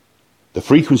The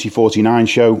Frequency 49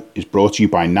 show is brought to you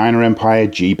by Niner Empire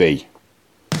GB.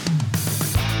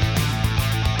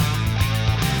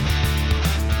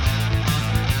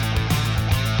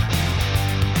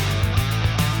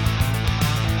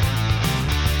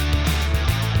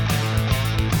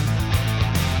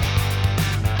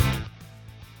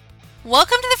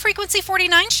 Welcome to the Frequency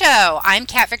 49 show. I'm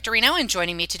Kat Victorino, and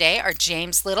joining me today are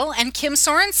James Little and Kim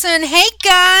Sorensen. Hey,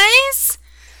 guys!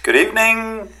 Good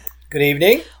evening. Good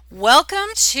evening. Welcome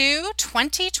to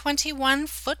 2021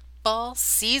 football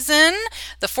season.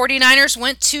 The 49ers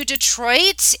went to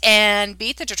Detroit and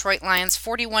beat the Detroit Lions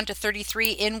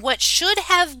 41-33 in what should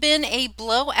have been a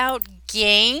blowout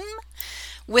game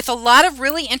with a lot of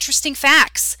really interesting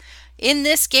facts. In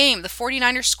this game, the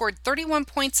 49ers scored 31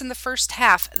 points in the first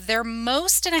half, their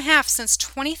most in a half since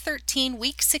 2013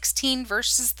 Week 16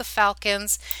 versus the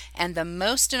Falcons, and the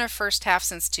most in a first half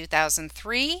since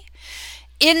 2003.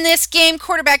 In this game,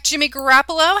 quarterback Jimmy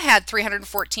Garoppolo had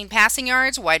 314 passing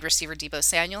yards, wide receiver Deebo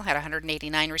Samuel had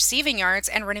 189 receiving yards,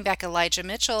 and running back Elijah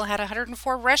Mitchell had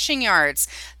 104 rushing yards.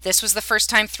 This was the first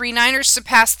time three Niners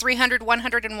surpassed 300,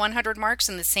 100, and 100 marks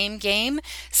in the same game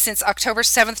since October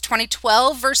 7th,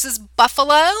 2012 versus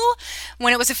Buffalo,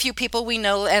 when it was a few people we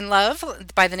know and love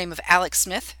by the name of Alex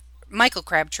Smith, Michael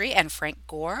Crabtree, and Frank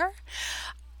Gore.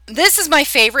 This is my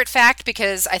favorite fact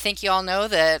because I think you all know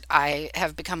that I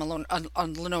have become a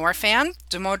Lenoir fan.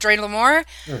 De'Mondre Lamar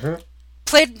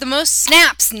played the most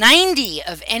snaps, 90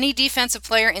 of any defensive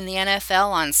player in the NFL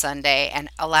on Sunday, and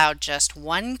allowed just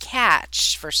one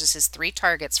catch versus his 3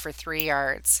 targets for 3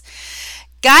 yards.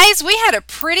 Guys, we had a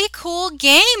pretty cool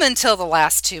game until the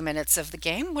last 2 minutes of the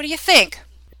game. What do you think?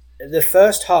 The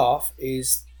first half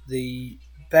is the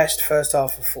best first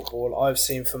half of football I've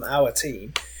seen from our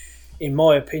team, in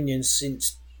my opinion,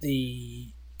 since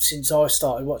I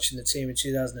started watching the team in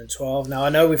 2012. Now, I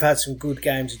know we've had some good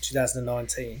games in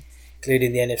 2019,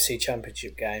 including the NFC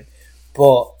Championship game,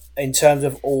 but in terms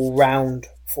of all-round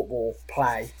football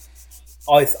play,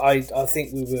 I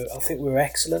think we were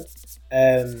excellent.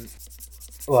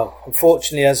 Well,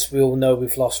 unfortunately, as we all know,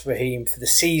 we've lost Raheem for the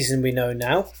season. We know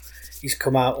now. He's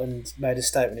come out and made a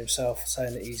statement himself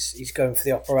saying that he's going for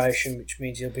the operation, which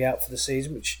means he'll be out for the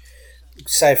season, which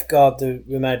safeguard the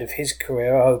remainder of his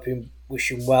career. I hope him,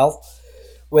 wish him well.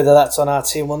 Whether that's on our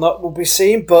team or not, we'll be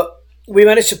seen. But we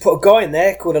managed to put a guy in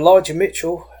there called Elijah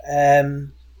Mitchell.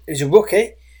 He's a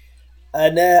rookie,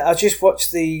 and I just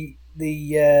watched the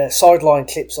sideline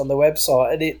clips on the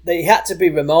website, and he had to be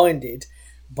reminded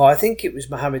by, I think it was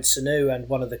Mohamed Sanu and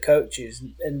one of the coaches,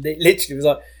 and it literally was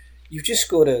like, "You've just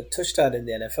scored a touchdown in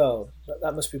the NFL.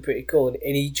 That must be pretty cool."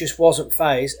 And he just wasn't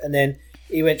fazed, and then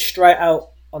he went straight out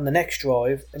on the next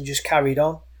drive and just carried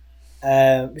on,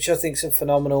 which I think is a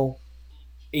phenomenal.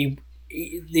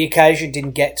 The occasion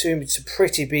didn't get to him. It's a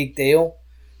pretty big deal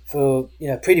for,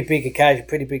 pretty big occasion,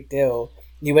 pretty big deal.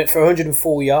 And he went for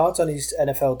 104 yards on his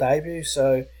NFL debut.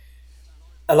 So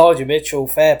Elijah Mitchell,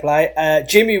 fair play.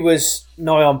 Jimmy was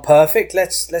nigh on perfect.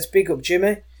 Let's big up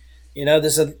Jimmy.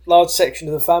 There's a large section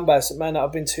of the fan base that may not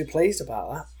have been too pleased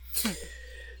about that.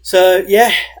 So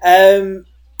yeah.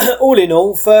 All in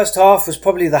all, first half was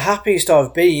probably the happiest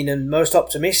I've been and most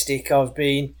optimistic I've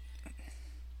been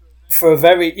for a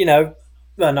very,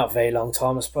 not very long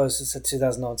time. I suppose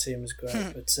 2019 was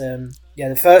great, but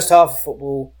the first half of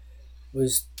football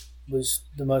was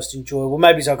the most enjoyable.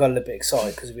 Maybe I got a little bit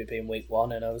excited because of it being week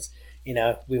 1, and I was,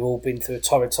 we've all been through a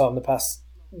torrid time the past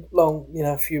long,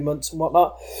 few months and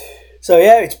whatnot. So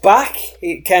yeah, it's back.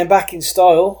 It came back in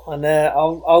style, and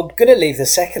I'm going to leave the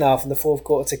second half and the fourth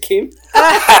quarter to Kim.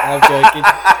 I'm joking.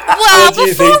 Well,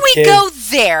 before we go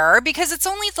there, because it's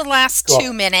only the last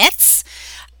 2 minutes,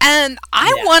 I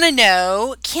want to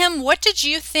know, Kim, what did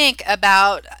you think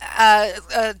about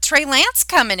Trey Lance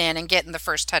coming in and getting the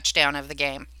first touchdown of the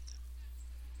game?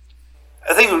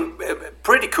 I think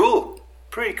pretty cool.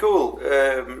 Pretty cool.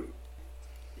 I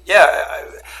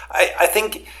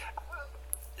think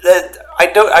that I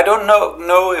don't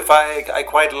know if I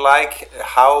quite like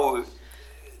how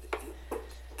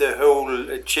the whole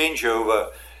changeover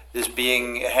is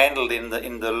being handled in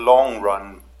the long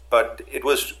run, but it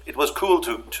was cool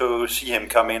to see him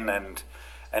come in and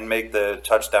make the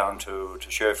touchdown to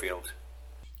Sherfield.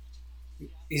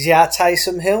 Is he our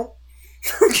Taysom Hill?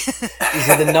 Is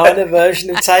he the Niner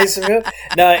version of Taysom Hill?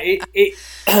 No,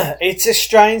 it's a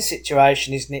strange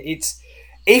situation, isn't it? It's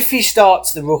if he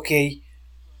starts the rookie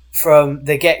from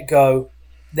the get-go,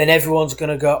 then everyone's going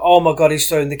to go, "Oh my God, he's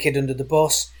throwing the kid under the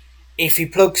bus." If he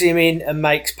plugs him in and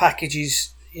makes package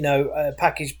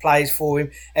plays for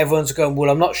him, everyone's going, "Well,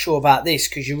 I'm not sure about this,"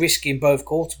 because you're risking both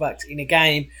quarterbacks in a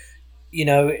game.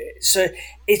 So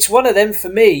it's one of them for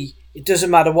me. it doesn't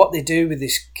matter what they do with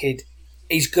this kid.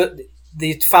 He's good.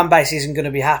 The fan base isn't going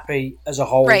to be happy as a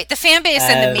whole. Right. The fan base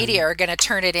and the media are going to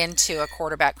turn it into a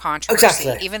quarterback controversy,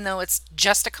 Exactly. even though it's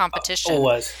just a competition.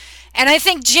 Always. And I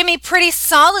think Jimmy pretty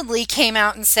solidly came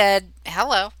out and said,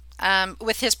 hello,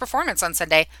 with his performance on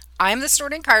Sunday. I'm the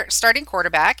starting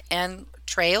quarterback, and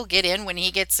Trey will get in when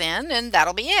he gets in, and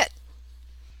that'll be it.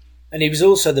 And he was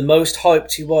also the most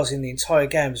hyped he was in the entire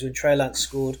game when Trey Lance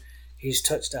scored his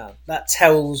touchdown. That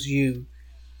tells you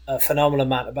a phenomenal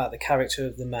amount about the character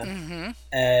of the man.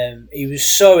 Mm-hmm. He was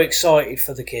so excited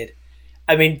for the kid.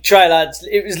 I mean, Trey Lance,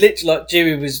 it was literally like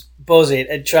Jimmy was buzzing,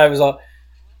 and Trey was like,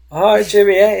 "Oh,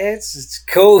 Jimmy, yeah, it's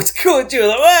cool, it's cool." Jimmy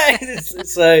was like, "Hey."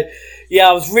 So, yeah,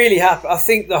 I was really happy. I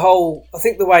think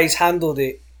the way he's handled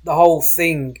it, the whole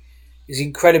thing, is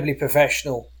incredibly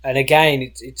professional. And again,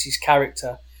 it's his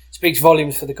character. It speaks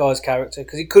volumes for the guy's character,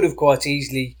 because he could have quite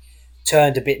easily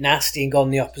turned a bit nasty and gone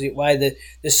the opposite way.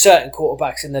 There's certain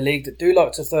quarterbacks in the league that do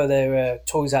like to throw their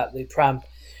toys out the pram,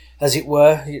 as it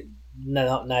were. No,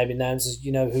 not naming names, as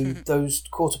you know who those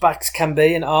quarterbacks can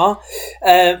be and are.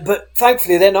 But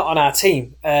thankfully, they're not on our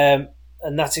team, and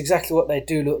that's exactly what they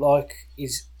do look like.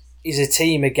 Is a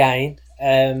team again.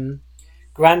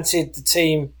 Granted, the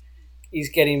team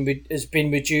has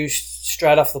been reduced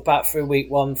straight off the bat through week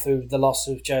one through the loss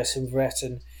of Jason Verrett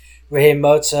and Raheem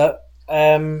Mostert,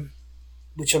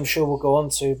 which I'm sure we'll go on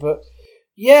to. But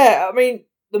yeah, I mean,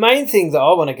 the main thing that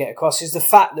I want to get across is the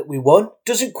fact that we won.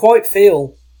 Doesn't quite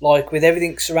feel like, with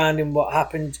everything surrounding what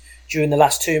happened during the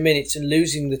last 2 minutes and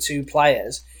losing the two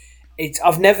players,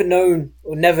 I've never known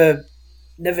or never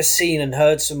seen and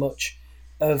heard so much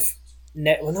of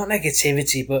not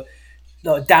negativity, but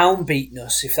like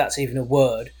downbeatness, if that's even a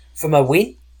word, from a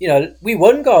win. You know, we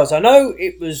won, guys. I know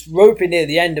it was ropey near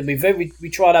the end, and we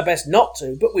tried our best not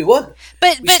to, but we won.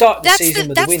 But started that's the season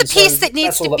with that's a win, the piece so that needs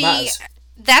that's all to that be. matters.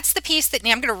 That's the piece that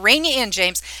I'm going to rein you in,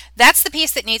 James. That's the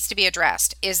piece that needs to be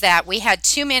addressed. Is that we had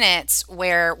 2 minutes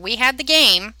where we had the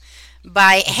game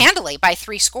handily by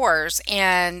 3 scores,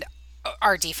 and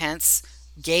our defense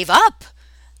gave up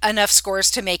enough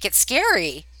scores to make it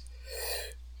scary.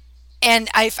 And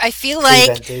I feel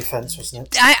like defense, wasn't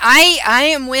it?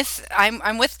 I'm with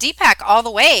Deepak all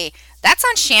the way. That's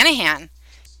on Shanahan.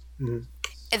 Mm.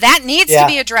 That needs to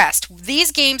be addressed.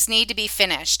 These games need to be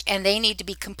finished, and they need to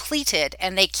be completed.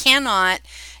 And they cannot,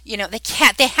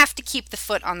 they have to keep the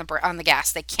foot on the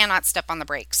gas. They cannot step on the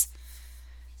brakes.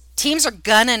 Teams are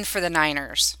gunning for the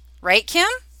Niners, right, Kim?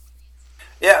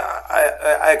 Yeah,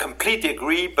 I completely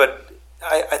agree. But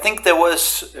I think there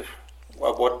was,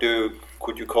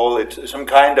 could you call it, some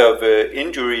kind of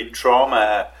injury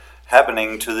trauma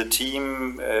happening to the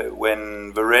team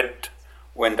when Verrett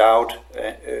went out.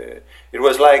 It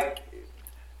was like,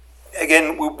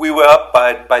 again, we were up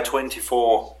by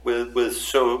 24 with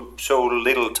so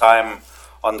little time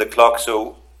on the clock.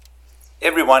 So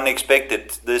everyone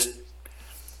expected this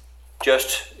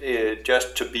just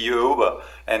to be over.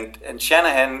 And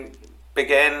Shanahan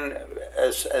began,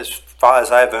 as far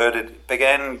as I've heard it,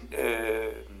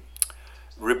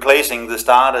 replacing the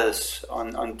starters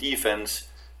on defense,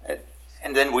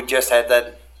 and then we just had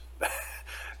that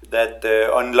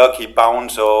unlucky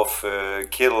bounce of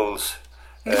Kittle's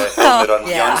helmet on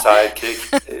the onside kick.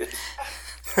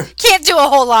 Can't do a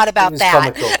whole lot about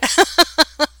that.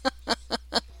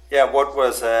 Yeah, what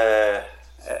was a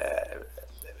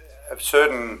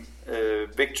certain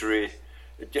victory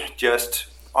just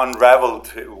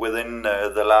unraveled within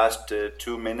the last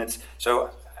 2 minutes.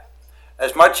 So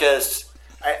as much as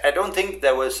I don't think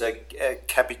there was a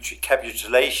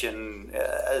capitulation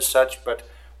as such, but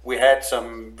we had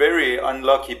some very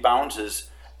unlucky bounces,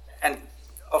 and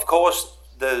of course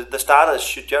the starters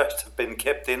should just have been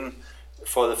kept in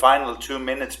for the final 2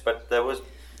 minutes. But there was,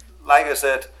 like I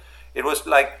said, it was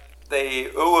like they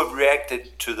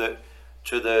overreacted to the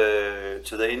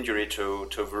injury to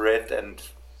Verrett,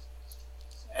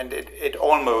 and it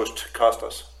almost cost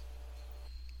us.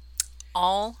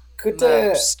 Almost.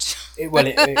 It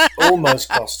almost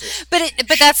cost us. But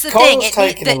that's the Kyle's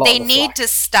thing. They need flack. to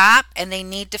stop, and they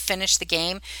need to finish the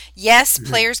game. Yes,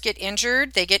 players get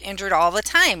injured. They get injured all the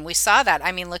time. We saw that.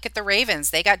 I mean, look at the Ravens.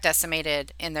 They got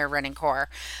decimated in their running core.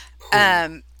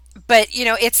 But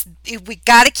we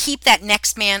got to keep that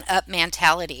next man up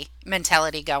mentality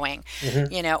going.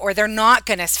 Or they're not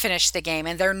going to finish the game,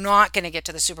 and they're not going to get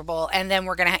to the Super Bowl, and then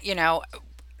we're going to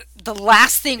the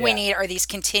last thing we need are these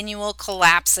continual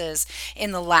collapses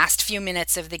in the last few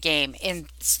minutes of the game. In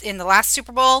the last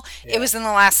Super Bowl, it was in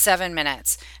the last 7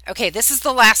 minutes. Okay, this is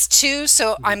the last 2,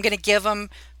 so I'm going to give them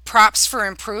props for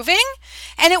improving.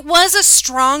 And it was a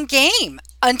strong game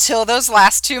until those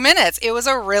last 2 minutes. It was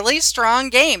a really strong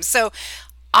game. So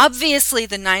obviously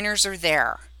the Niners are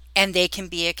there and they can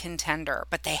be a contender,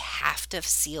 but they have to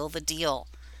seal the deal.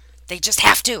 They just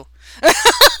have to.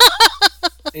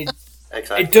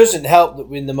 Exactly. It doesn't help that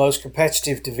we're in the most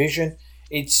competitive division.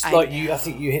 It's I like know. I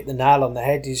think you hit the nail on the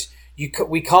head.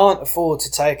 We can't afford to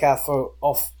take our foot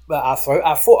off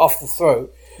the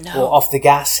throat No. or off the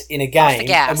gas in a game,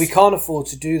 gas. and we can't afford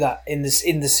to do that in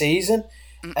the season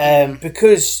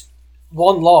because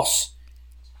one loss.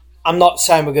 I'm not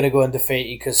saying we're going to go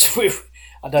undefeated because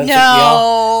I don't think we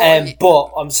are.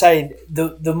 But I'm saying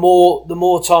the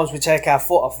more times we take our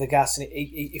foot off the gas, and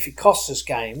if it costs us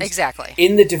games, Exactly.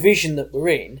 in the division that we're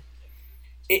in,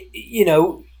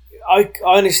 I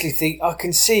honestly think I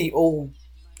can see all.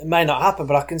 It may not happen,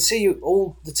 but I can see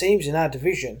all the teams in our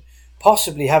division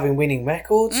possibly having winning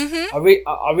records. I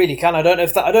really can. I don't know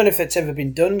if that's ever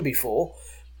been done before,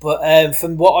 but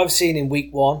from what I've seen in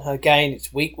week one, again,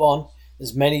 it's week one.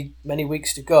 There's many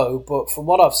weeks to go, but from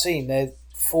what I've seen, they're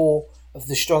 4 of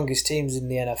the strongest teams in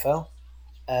the NFL.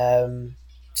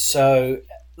 So,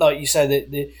 like you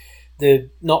say, the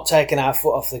not taking our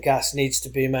foot off the gas needs to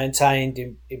be maintained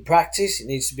in practice. It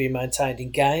needs to be maintained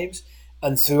in games,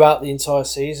 and throughout the entire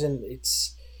season,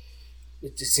 it's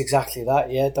exactly that.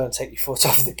 Yeah, don't take your foot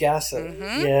off the gas.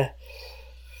 Yeah.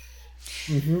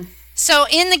 So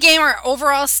in the game, our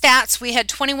overall stats, we had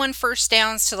 21 first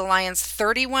downs to the Lions'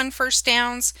 31 first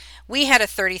downs. We had a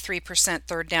 33%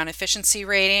 third down efficiency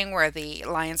rating, where the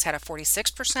Lions had a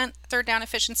 46% third down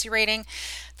efficiency rating.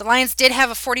 The Lions did have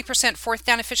a 40% fourth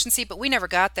down efficiency, but we never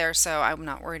got there, so I'm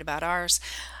not worried about ours.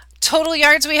 Total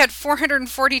yards, we had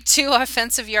 442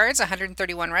 offensive yards,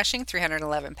 131 rushing,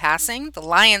 311 passing. The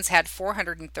Lions had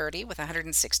 430 with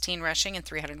 116 rushing and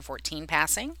 314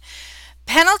 passing.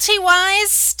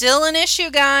 Penalty-wise, still an issue,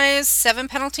 guys. 7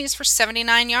 penalties for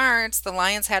 79 yards. The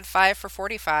Lions had 5 for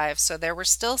 45, so there were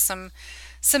still some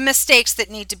mistakes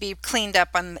that need to be cleaned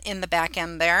up in the back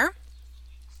end there.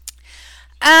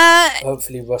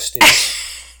 Hopefully rusty.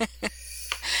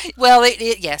 Well,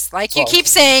 yes, like you keep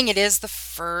saying, it is the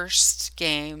first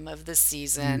game of the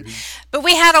season. But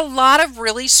we had a lot of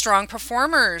really strong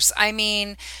performers. I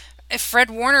mean, Fred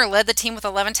Warner led the team with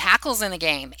 11 tackles in the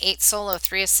game, 8 solo,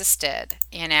 3 assisted.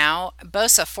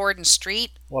 Bosa, Ford, and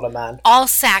Street, What a man. all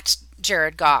sacked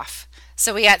Jared Goff.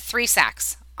 So we had 3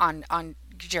 sacks on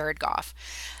Jared Goff.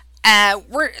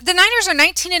 The Niners are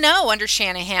 19-0 under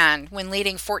Shanahan when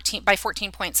leading 14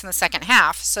 points in the second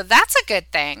half. So that's a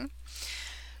good thing.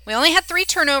 We only had 3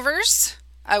 turnovers.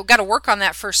 I've got to work on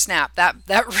that first snap. That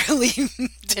really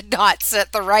did not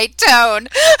set the right tone.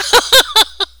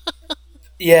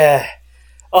 Yeah.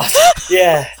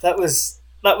 Yeah, that was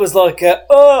like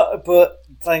but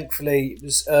thankfully it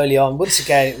was early on. Once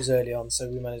again, it was early on, so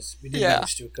we did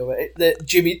manage to recover it.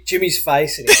 Jimmy's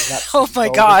face in it was absolutely Oh my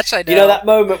golden. gosh, I know. You know that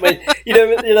moment when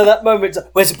that moment.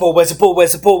 Where's the ball? Where's the ball?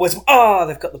 Where's the ball? Where's the ball?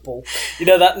 They've got the ball. You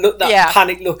know that look, that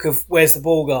panic look of where's the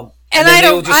ball gone? And then I they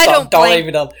all just start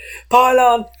diving on. Pile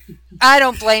on. I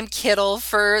don't blame Kittle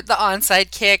for the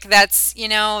onside kick. That's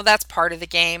part of the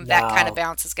game. That kind of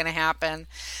bounce is going to happen.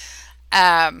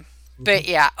 But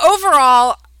yeah,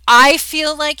 overall, I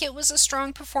feel like it was a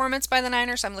strong performance by the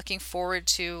Niners. I'm looking forward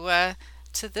to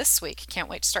this week. Can't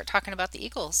wait to start talking about the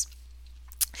Eagles.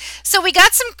 So we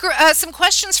got some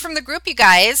questions from the group, you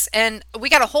guys, and we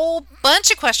got a whole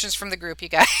bunch of questions from the group, you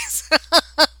guys.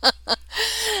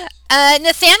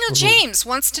 Nathaniel James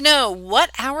wants to know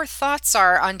what our thoughts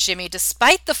are on Jimmy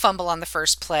despite the fumble on the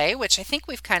first play, which I think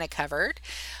we've kind of covered.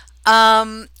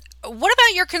 What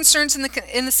about your concerns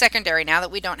in the secondary now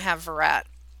that we don't have Verrett?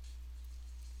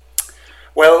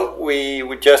 Well,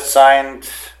 we just signed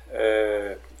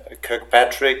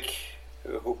Kirkpatrick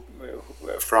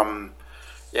from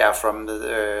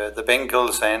the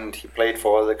Bengals, and he played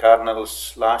for the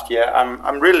Cardinals last year.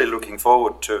 I'm really looking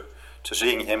forward to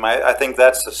seeing him. I think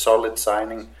that's a solid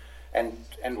signing, and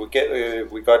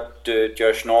we got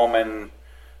Josh Norman,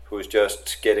 who's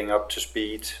just getting up to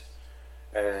speed,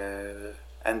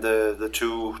 and the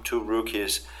two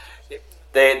rookies.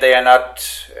 They are not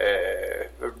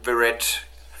Verrett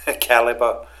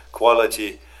caliber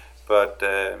quality, but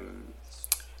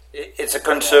it's a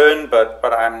concern. But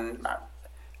I'm.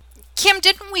 Kim,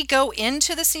 didn't we go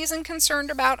into the season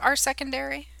concerned about our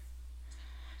secondary?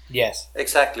 Yes.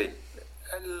 Exactly.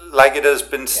 Like it has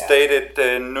been stated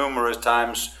numerous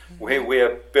times, we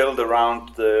are built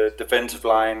around the defensive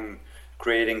line,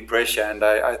 creating pressure, and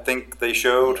I think they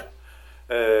showed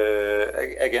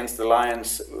against the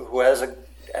Lions, who has a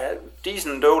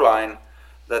decent O-line,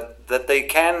 that they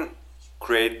can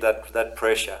create that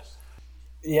pressure.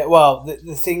 Yeah, well,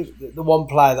 the one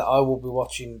player that I will be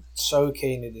watching so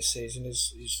keenly this season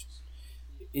is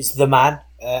the man,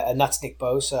 and that's Nick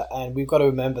Bosa. And we've got to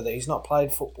remember that he's not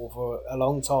played football for a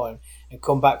long time and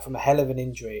come back from a hell of an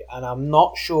injury. And I'm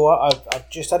not sure, I've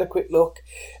just had a quick look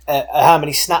at how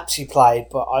many snaps he played,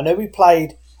 but I know he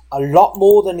played a lot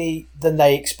more than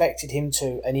they expected him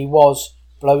to, and he was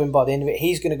blowing by the end of it.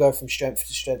 He's going to go from strength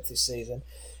to strength this season.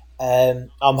 I'm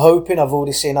hoping, I've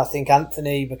already seen, I think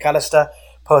Anthony McAllister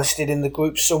posted in the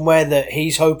group somewhere that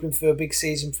he's hoping for a big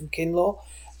season from Kinlaw.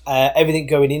 Everything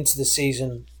going into the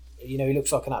season, he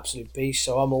looks like an absolute beast,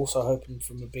 so I'm also hoping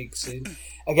from a big season.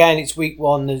 Again, it's week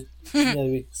one.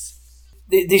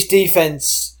 This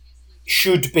defence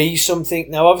should be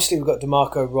something. Now, obviously, we've got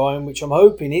DeMarco Ryan, which I'm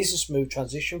hoping is a smooth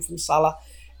transition from Salah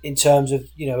in terms of,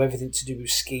 everything to do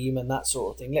with scheme and that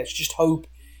sort of thing. Let's just hope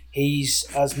he's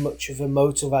as much of a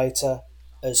motivator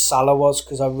as Salah was,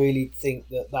 because I really think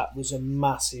that was a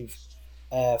massive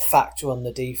factor on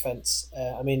the defence.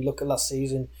 Look at last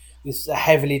season with a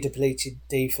heavily depleted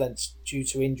defence due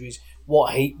to injuries.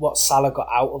 What Salah got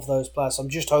out of those players. I'm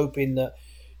just hoping that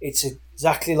it's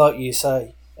exactly like you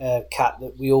say, Kat,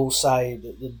 that we all say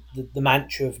that the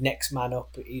mantra of next man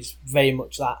up is very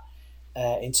much that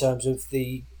in terms of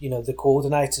the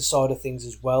coordinator side of things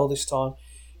as well this time.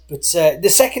 But the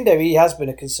secondary has been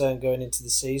a concern going into the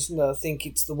season. I think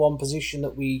it's the one position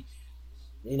that we,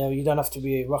 you don't have to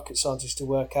be a rocket scientist to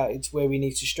work out. It's where we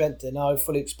need to strengthen. I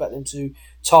fully expect them to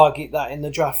target that in the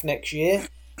draft next year.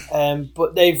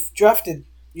 But they've drafted,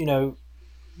 is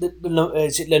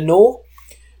it Lenore?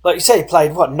 Like you say, he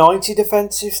played, 90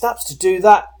 defensive snaps. To do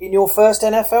that in your first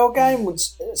NFL game?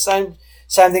 Same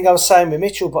thing I was saying with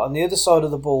Mitchell, but on the other side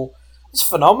of the ball. It's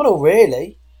phenomenal,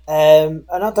 really. And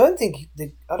I don't think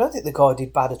the guy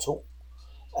did bad at all.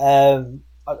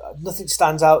 Nothing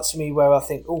stands out to me where I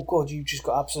think, oh God, you just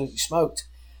got absolutely smoked.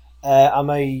 I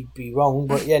may be wrong,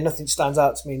 but yeah, nothing stands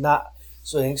out to me in that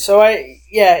sort of thing. So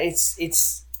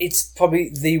it's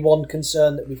probably the one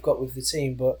concern that we've got with the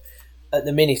team. But at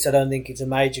the minute, I don't think it's a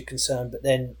major concern. But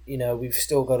then we've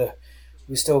still got to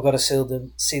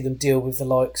see them deal with the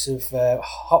likes of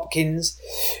Hopkins,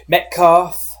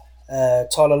 Metcalf.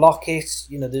 Tyler Lockett,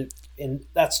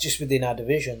 that's just within our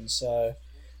division, so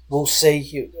we'll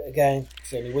see. Again,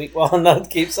 it's only week one, I'd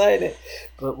keep saying it,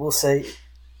 but we'll see.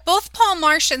 Both Paul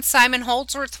Marsh and Simon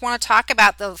Holdsworth want to talk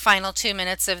about the final 2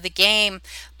 minutes of the game.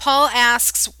 Paul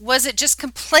asks, was it just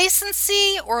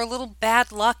complacency or a little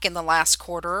bad luck in the last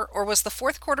quarter, or was the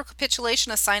fourth quarter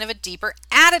capitulation a sign of a deeper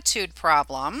attitude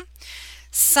problem?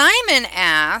 Simon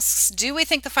asks, do we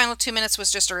think the final 2 minutes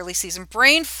was just early season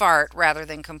brain fart rather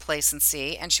than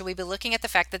complacency? And should we be looking at the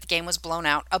fact that the game was a blown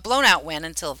out win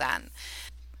until then?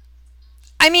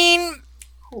 Even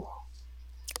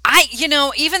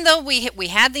though we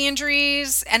had the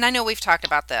injuries, and I know we've talked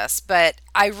about this, but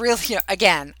I really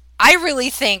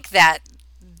think that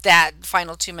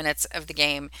final 2 minutes of the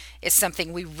game is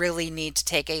something we really need to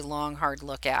take a long, hard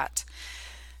look at.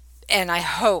 And I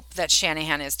hope that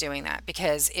Shanahan is doing that,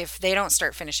 because if they don't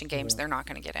start finishing games, they're not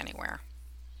going to get anywhere.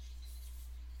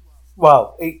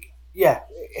 Well, it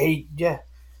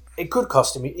could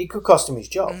cost him. It could cost him his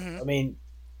job. Mm-hmm.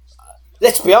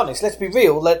 Let's be honest. Let's be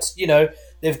real.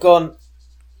 They've gone.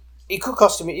 It could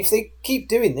cost him if they keep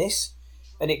doing this,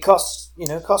 and it costs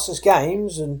us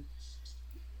games, and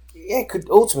it could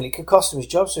cost him his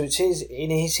job. So it's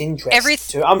in his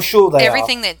interest. I'm sure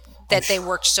everything that they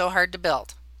worked so hard to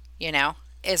build.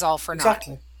 Is all for naught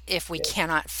if we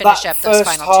cannot finish up those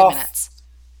final 2 minutes.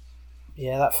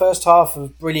 Yeah, that first half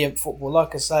of brilliant football.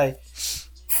 Like I say,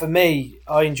 for me,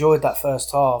 I enjoyed that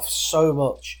first half so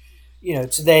much.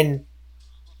 To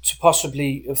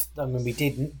possibly, we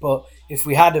didn't, but if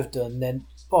we had have done, then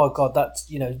by God,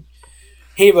 that's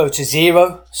hero to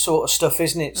zero sort of stuff,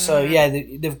 isn't it? Mm-hmm. So yeah,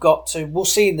 they've got to. We'll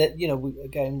see that.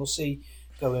 We'll see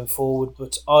going forward.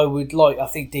 But I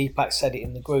think Deepak said it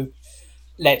in the group.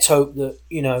 Let's hope that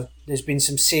there's been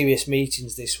some serious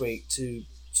meetings this week to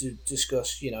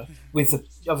discuss with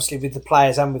the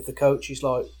players and with the coaches.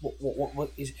 Like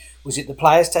was it the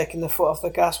players taking their foot off the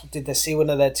gas? Did they see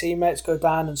one of their teammates go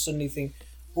down and suddenly think,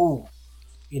 we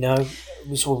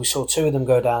saw two of them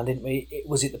go down, didn't we?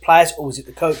 Was it the players or was it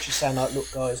the coaches saying like,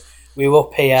 look guys, we're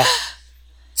up here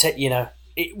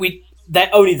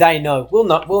only they know. We'll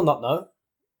not know.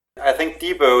 I think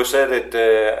Debo said it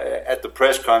at the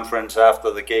press conference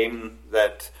after the game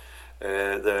that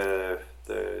the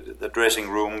dressing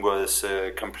room was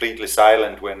completely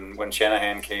silent when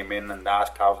Shanahan came in and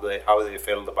asked how they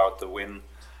felt about the win,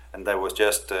 and there was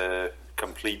just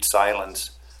complete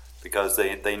silence because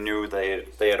they knew they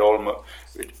had almost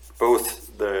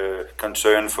both the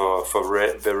concern for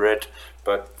the red,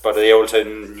 but they also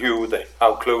knew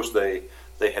how close they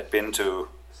had been to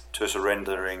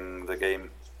surrendering the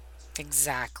game.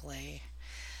 Exactly.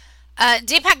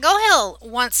 Deepak Gohil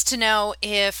wants to know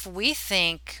if we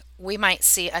think we might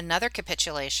see another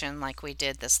capitulation like we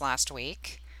did this last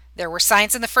week. There were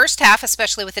signs in the first half,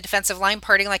 especially with the defensive line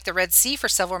parting like the Red Sea for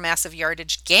several massive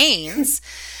yardage gains.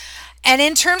 And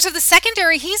in terms of the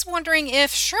secondary, he's wondering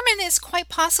if Sherman is quite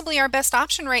possibly our best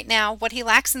option right now. What he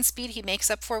lacks in speed, he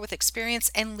makes up for with experience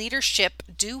and leadership.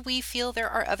 Do we feel there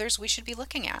are others we should be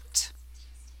looking at?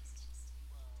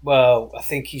 Well, I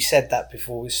think he said that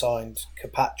before we signed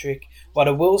Kirkpatrick. What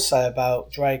I will say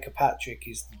about Dre Kirkpatrick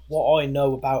is what I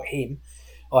know about him.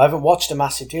 I haven't watched a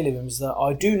massive deal of him. Is that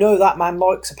I do know that man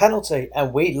likes a penalty,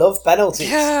 and we love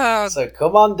penalties. Oh, so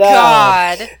come on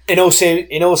down. God. In all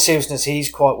seriousness,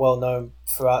 he's quite well known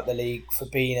throughout the league for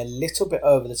being a little bit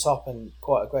over the top and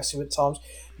quite aggressive at times.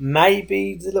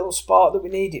 Maybe the little spark that we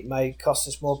need, it may cost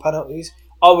us more penalties.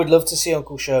 I would love to see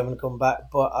Uncle Sherman come back,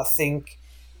 but I think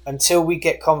until we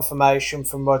get confirmation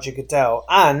from Roger Goodell,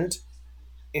 and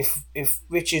if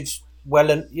Richard's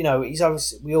he's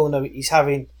obviously, we all know he's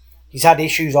had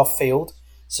issues off field.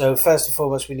 So first and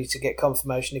foremost, we need to get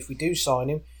confirmation. If we do sign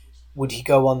him, would he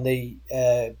go on the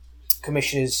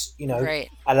commissioner's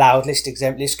allowed list,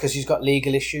 exempt list, because he's got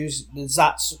legal issues? There's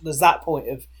that point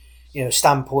of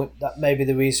standpoint that maybe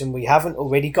the reason we haven't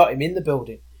already got him in the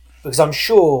building. Because I'm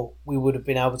sure we would have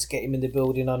been able to get him in the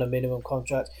building on a minimum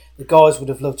contract. The guys would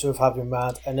have loved to have had him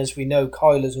round. And as we know,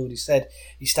 Kyle has already said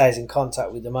he stays in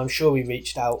contact with them. I'm sure we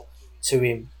reached out to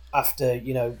him after,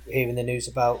 hearing the news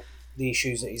about the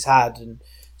issues that he's had and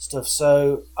stuff.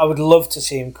 So I would love to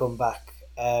see him come back.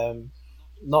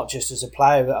 Not just as a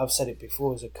player, but I've said it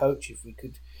before, as a coach. If we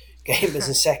could get him as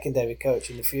a secondary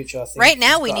coach in the future, I think. Right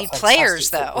now we need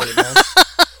players, though.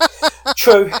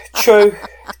 True. So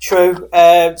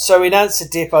in answer,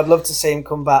 Dip, I'd love to see him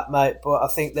come back, mate, but I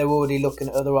think they're already looking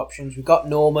at other options. We've got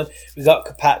Norman, we've got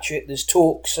Kirkpatrick, there's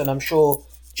talks, and I'm sure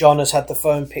John has had the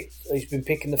phone picked. He's been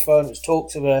picking the phone. There's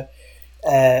talks of a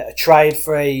trade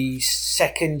for a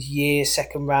second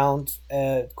round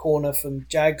corner from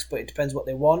Jags, but it depends what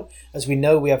they want. As we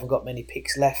know, we haven't got many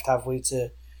picks left, have we, to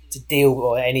deal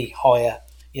or any higher,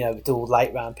 with all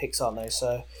late round picks, aren't they?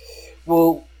 So,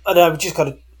 well, I don't know, we've just got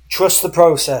to trust the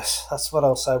process. That's what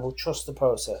I'll say. We'll trust the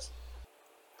process.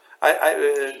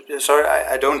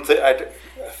 I don't think.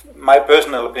 My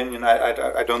personal opinion,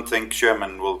 I don't think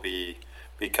Sherman will be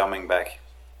coming back.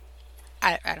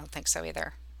 I don't think so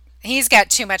either. He's got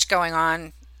too much going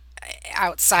on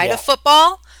outside of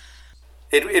football.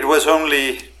 It was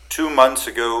only 2 months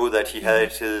ago that he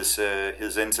had his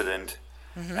incident,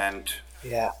 and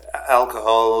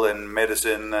alcohol and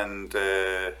medicine and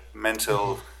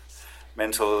mental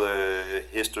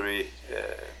history.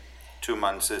 2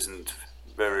 months isn't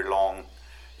very long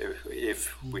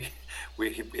if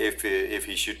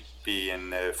he should be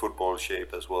in football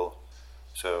shape as well.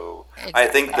 So I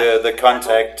think the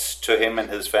contact to him and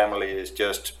his family is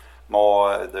just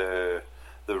more the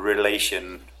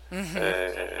relation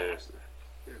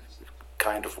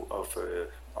kind of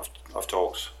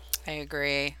talks. I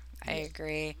agree.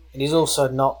 And he's also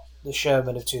not the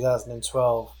Sherman of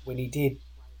 2012 when he did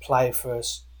play for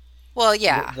us. Well,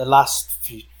 yeah. The last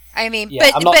few. I mean,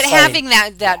 but having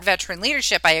that veteran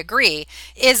leadership, I agree,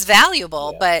 is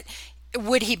valuable. Yeah. But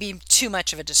would he be too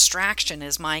much of a distraction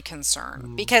is my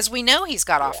concern. Because we know he's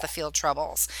got off the field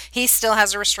troubles. He still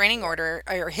has a restraining order,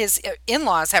 or his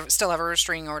in-laws still have a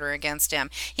restraining order against him.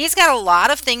 He's got a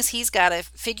lot of things he's got to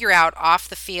figure out off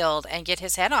the field and get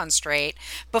his head on straight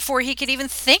before he could even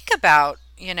think about,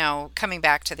 coming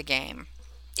back to the game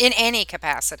in any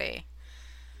capacity.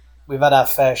 We've had our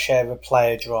fair share of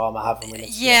player drama, haven't we?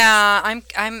 Yeah,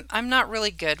 I'm not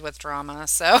really good with drama,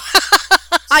 so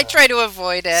I try to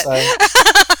avoid it.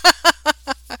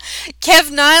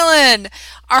 Kev Nyland,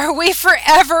 are we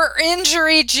forever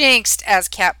injury jinxed? As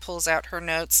Kat pulls out her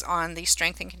notes on the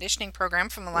strength and conditioning program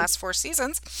from the last 4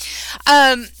 seasons.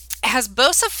 Has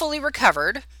Bosa fully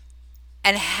recovered?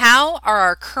 And how are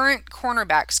our current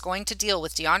cornerbacks going to deal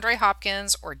with DeAndre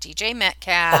Hopkins or DJ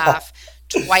Metcalf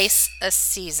twice a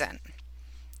season?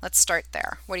 Let's start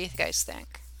there. What do you guys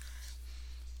think?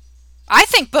 I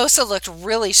think Bosa looked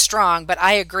really strong, but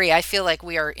I agree. I feel like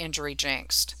we are injury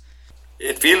jinxed.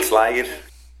 It feels like it.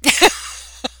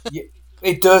 Yeah,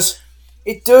 it does.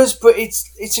 It does, but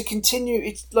it's a continue.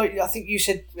 It's like I think you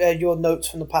said your notes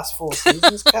from the past 4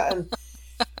 seasons, Kat, and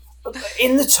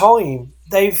in the time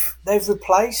they've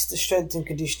replaced the strength and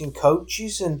conditioning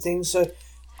coaches and things. So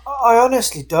I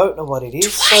honestly don't know what it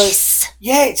is. Twice.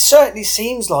 Yeah, it certainly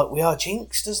seems like we are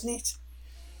jinxed, doesn't it?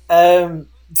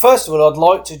 First of all, I'd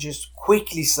like to just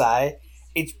quickly say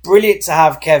it's brilliant to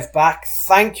have Kev back.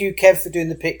 Thank you, Kev, for doing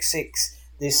the pick six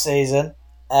this season.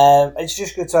 It's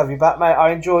just good to have you back, mate.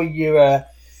 I enjoy you.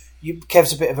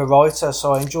 Kev's a bit of a writer,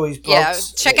 so I enjoy his blogs. Yeah,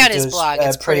 check out his blog.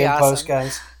 It's pretty awesome. Post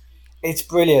games. It's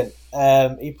brilliant.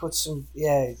 He puts some.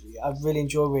 Yeah, I really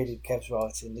enjoy reading Kev's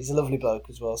writing. He's a lovely bloke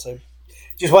as well. So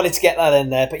just wanted to get that in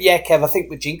there. But yeah, Kev, I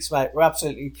think we're jinxed, mate. We're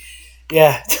absolutely,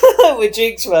 we're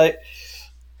jinxed, mate.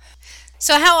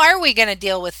 So how are we going to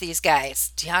deal with these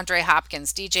guys? DeAndre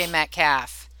Hopkins, DJ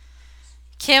Metcalf.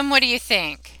 Kim, what do you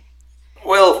think?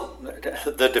 Well,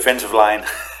 the defensive line.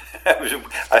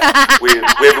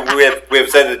 we've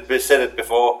said it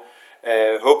before.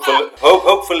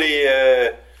 Hopefully,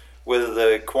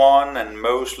 with Quan and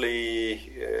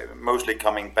Mosley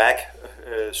coming back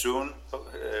soon,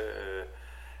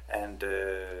 and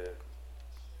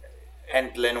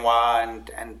Lenoir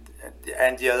and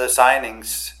the other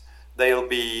signings, they'll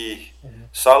be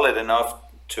solid enough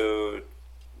to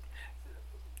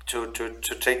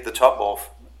take the top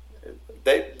off.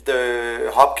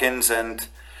 The Hopkins and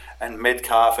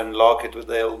Metcalf and Lockett,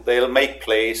 they'll make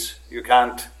plays. You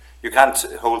can't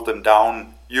hold them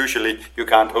down. Usually, you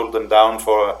can't hold them down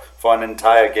for an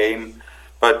entire game.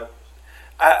 But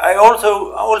I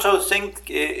also think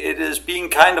it is being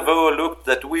kind of overlooked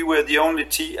that we were the only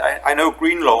team. I know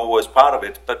Greenlaw was part of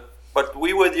it, but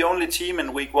we were the only team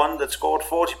in week 1 that scored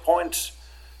 40 points.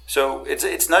 So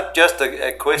it's not just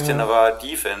a question of our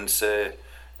defense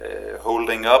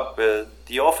holding up.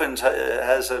 The offense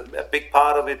has a big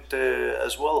part of it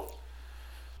as well.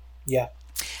 Yeah.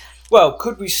 Well,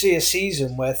 could we see a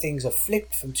season where things are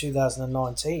flipped from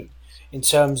 2019 in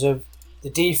terms of the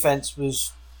defense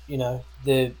was, the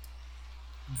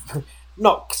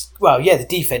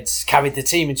defense carried the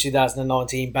team in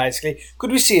 2019 basically.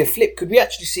 Could we see a flip? Could we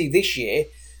actually see this year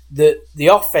that the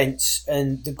offense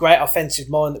and the great offensive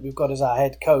mind that we've got as our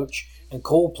head coach and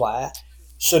call player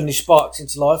suddenly sparks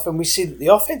into life, and we see that the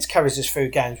offense carries us through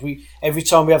games. Every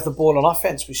time we have the ball on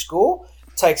offense, we score.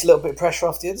 Takes a little bit of pressure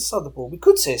off the other side of the ball. We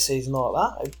could see a season like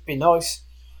that. It'd be nice.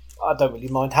 I don't really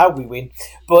mind how we win,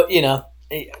 but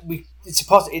it's a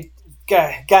positive.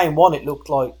 Game 1, it looked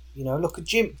like look at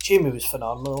Jimmy was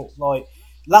phenomenal. Like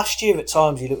last year, at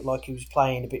times he looked like he was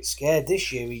playing a bit scared.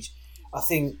 This year, I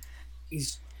think he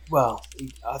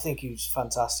was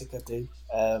fantastic. I do.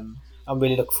 I'm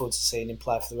really looking forward to seeing him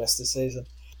play for the rest of the season.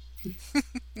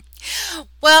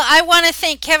 Well, I want to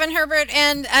thank Kevin Herbert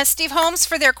and Steve Holmes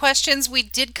for their questions. We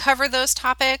did cover those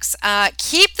topics.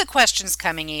 Keep the questions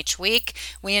coming each week.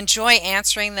 We enjoy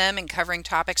answering them and covering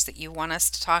topics that you want us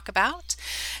to talk about.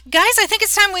 Guys, I think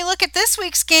it's time we look at this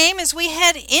week's game as we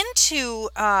head into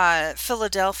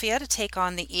Philadelphia to take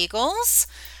on the Eagles.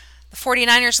 The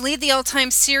 49ers lead the all-time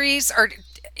series,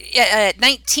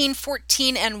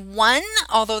 19-14-1,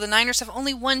 although the Niners have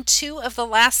only won 2 of the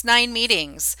last 9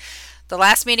 meetings. The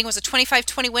last meeting was a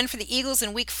 25-20 win for the Eagles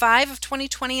in Week 5 of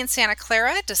 2020 in Santa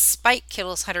Clara, despite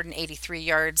Kittle's 183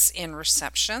 yards in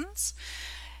receptions.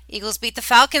 Eagles beat the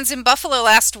Falcons in Buffalo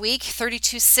last week,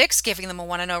 32-6, giving them a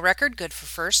 1-0 record, good for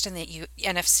first in the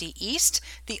NFC East,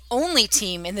 the only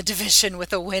team in the division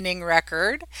with a winning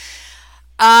record.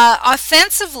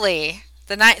 Offensively,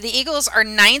 the Eagles are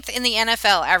 9th in the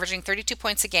NFL, averaging 32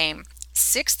 points a game,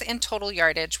 6th in total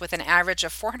yardage with an average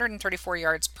of 434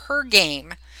 yards per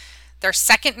game. They're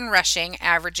 2nd in rushing,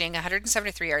 averaging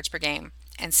 173 yards per game,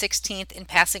 and 16th in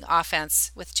passing offense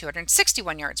with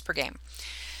 261 yards per game.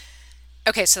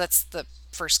 Okay, so that's the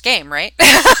first game, right?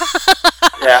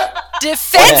 Yeah.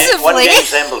 Defensively, one game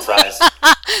sample size.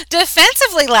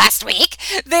 Defensively last week,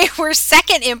 they were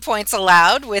 2nd in points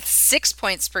allowed with 6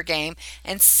 points per game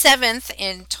and 7th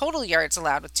in total yards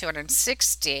allowed with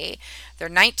 260. They're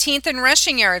 19th in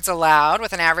rushing yards allowed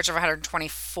with an average of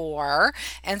 124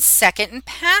 and 2nd in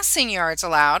passing yards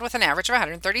allowed with an average of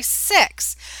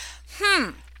 136.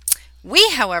 We,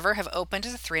 however, have opened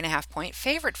as a 3.5-point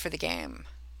favorite for the game.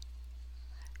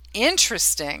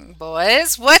 Interesting,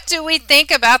 boys. What do we think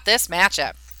about this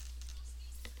matchup?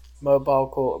 Mobile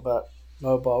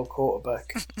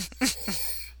quarterback.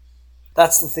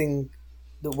 That's the thing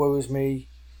that worries me.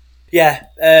 Yeah,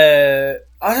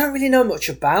 I don't really know much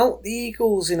about the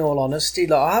Eagles, in all honesty.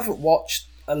 Like, I haven't watched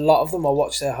a lot of them. I've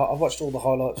watched all the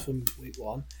highlights from week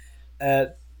 1.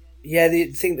 The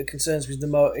thing that concerns me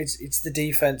it's the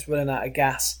defense running out of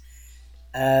gas.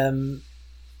 I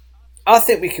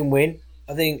think we can win.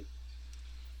 I think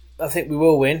we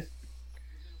will win.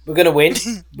 We're going to win.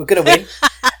 We're going to win. See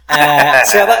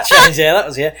how that changed there? That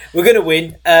was, yeah. We're going to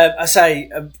win. I say,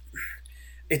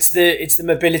 It's the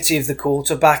mobility of the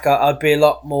quarterback. I'd be a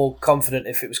lot more confident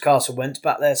if it was Carson Wentz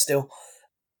back there still.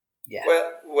 Yeah.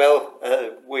 Well,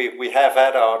 we have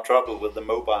had our trouble with the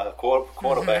mobile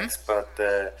quarterbacks, but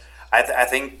I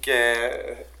think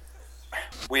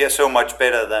we are so much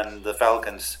better than the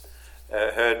Falcons.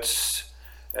 Hurts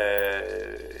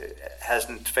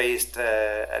hasn't faced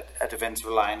a defensive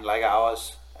line like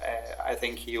ours. I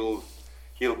think he'll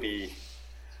be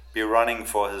running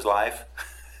for his life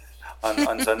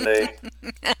on Sunday.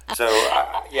 So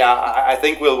I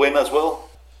think we'll win as well.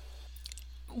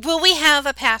 Will we have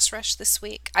a pass rush this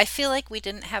week? I feel like we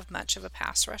didn't have much of a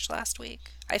pass rush last week.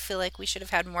 I feel like we should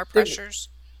have had more pressures.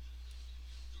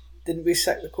 Didn't we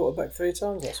sack the quarterback 3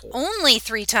 times last week? Only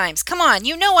 3 times. Come on,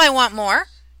 you know I want more.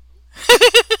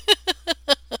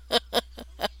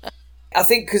 I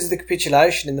think because of the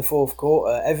capitulation in the fourth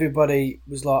quarter, everybody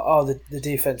was like, oh, the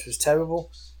defence was terrible.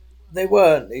 They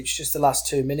weren't. It's just the last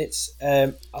 2 minutes.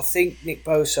 I think Nick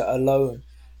Bosa alone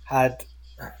had,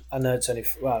 I know it's only,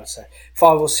 5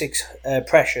 or 6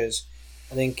 pressures.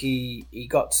 I think he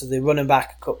got to the running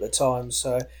back a couple of times.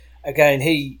 So, again,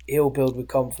 he'll build with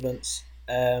confidence.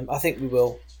 I think we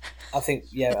will. I think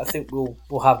we'll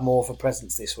have more of a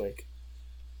presence this week.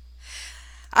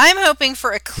 I'm hoping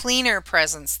for a cleaner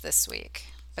presence this week,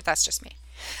 but that's just me.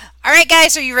 All right,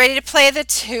 guys, are you ready to play the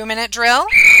 2-minute drill?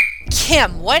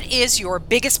 Kim, what is your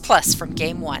biggest plus from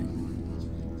Game 1?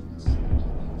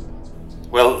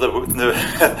 Well,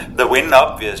 the win,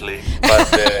 obviously, but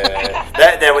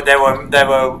there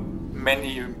were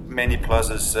many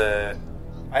pluses.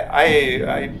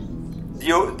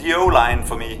 The O-line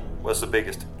for me was the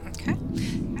biggest. Okay,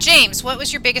 James, what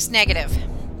was your biggest negative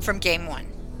from Game 1?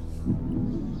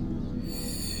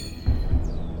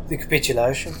 The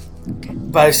capitulation,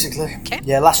 basically. Okay.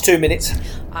 Yeah, last 2 minutes.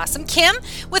 Awesome. Kim,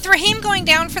 with Raheem going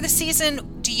down for the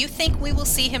season, do you think we will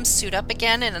see him suit up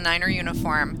again in a Niner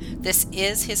uniform? This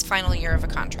is his final year of a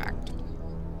contract.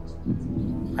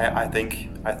 I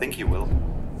think he will.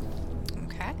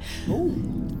 Okay. Ooh.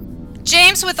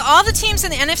 James, with all the teams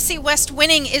in the NFC West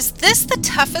winning, is this the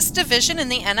toughest division in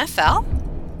the NFL?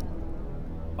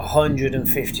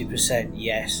 150%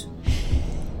 yes.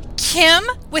 Kim,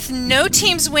 with no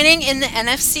teams winning in the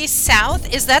NFC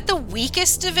South, is that the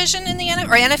weakest division in the NFL?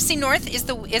 Or NFC North, is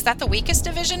that the weakest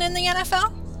division in the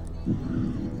NFL?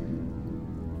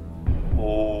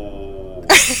 Oh,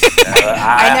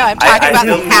 I know, I'm talking about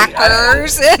the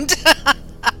Packers.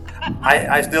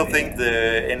 I still think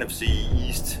the NFC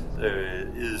East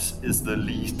is the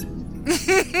least.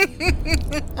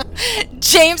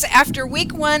 James, after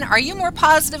week 1, are you more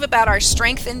positive about our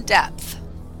strength and depth?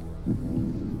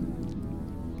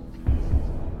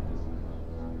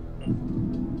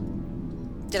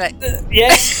 Did I?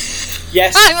 Yes.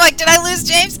 Yes. I'm like, did I lose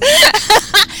James?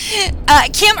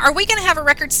 Kim, are we going to have a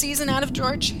record season out of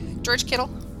George Kittle?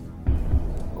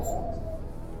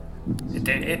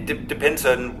 It depends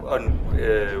on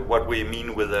what we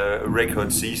mean with a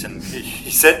record season. He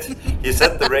set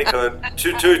the record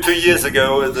two years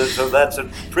ago, so that's a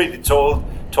pretty tall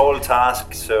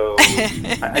task. So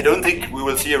I don't think we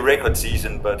will see a record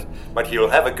season, but he will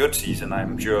have a good season,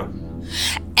 I'm sure.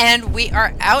 And we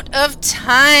are out of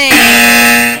time.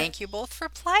 Thank you both for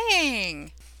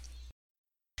playing.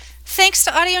 Thanks to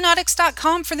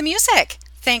Audionautics.com for the music.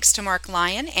 Thanks to Mark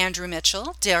Lyon, Andrew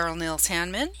Mitchell, Daryl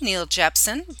Nils-Hanman, Neil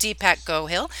Jepson, Deepak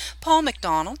Gohil, Paul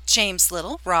McDonald, James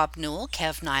Little, Rob Newell,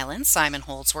 Kev Nyland, Simon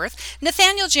Holdsworth,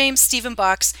 Nathaniel James, Stephen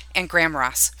Box, and Graham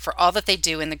Ross for all that they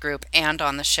do in the group and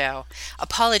on the show.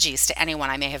 Apologies to anyone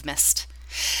I may have missed.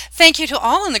 Thank you to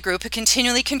all in the group who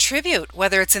continually contribute,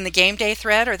 whether it's in the game day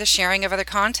thread or the sharing of other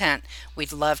content.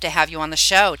 We'd love to have you on the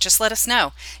show. Just let us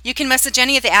know. You can message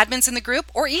any of the admins in the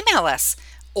group or email us.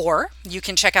 Or you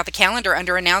can check out the calendar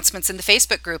under announcements in the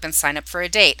Facebook group and sign up for a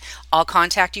date. I'll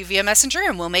contact you via Messenger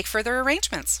and we'll make further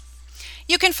arrangements.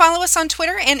 You can follow us on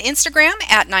Twitter and Instagram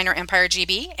at Niner Empire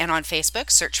GB, and on Facebook,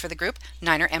 search for the group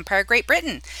Niner Empire Great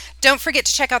Britain. Don't forget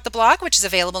to check out the blog, which is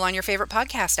available on your favorite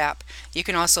podcast app. You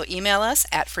can also email us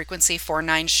at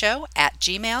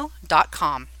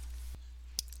frequency49show@gmail.com.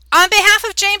 On behalf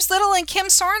of James Little and Kim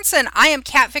Sorensen, I am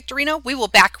Kat Victorino. We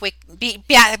will be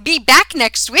back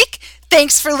next week.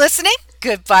 Thanks for listening.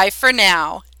 Goodbye for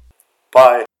now.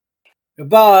 Bye.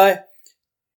 Goodbye.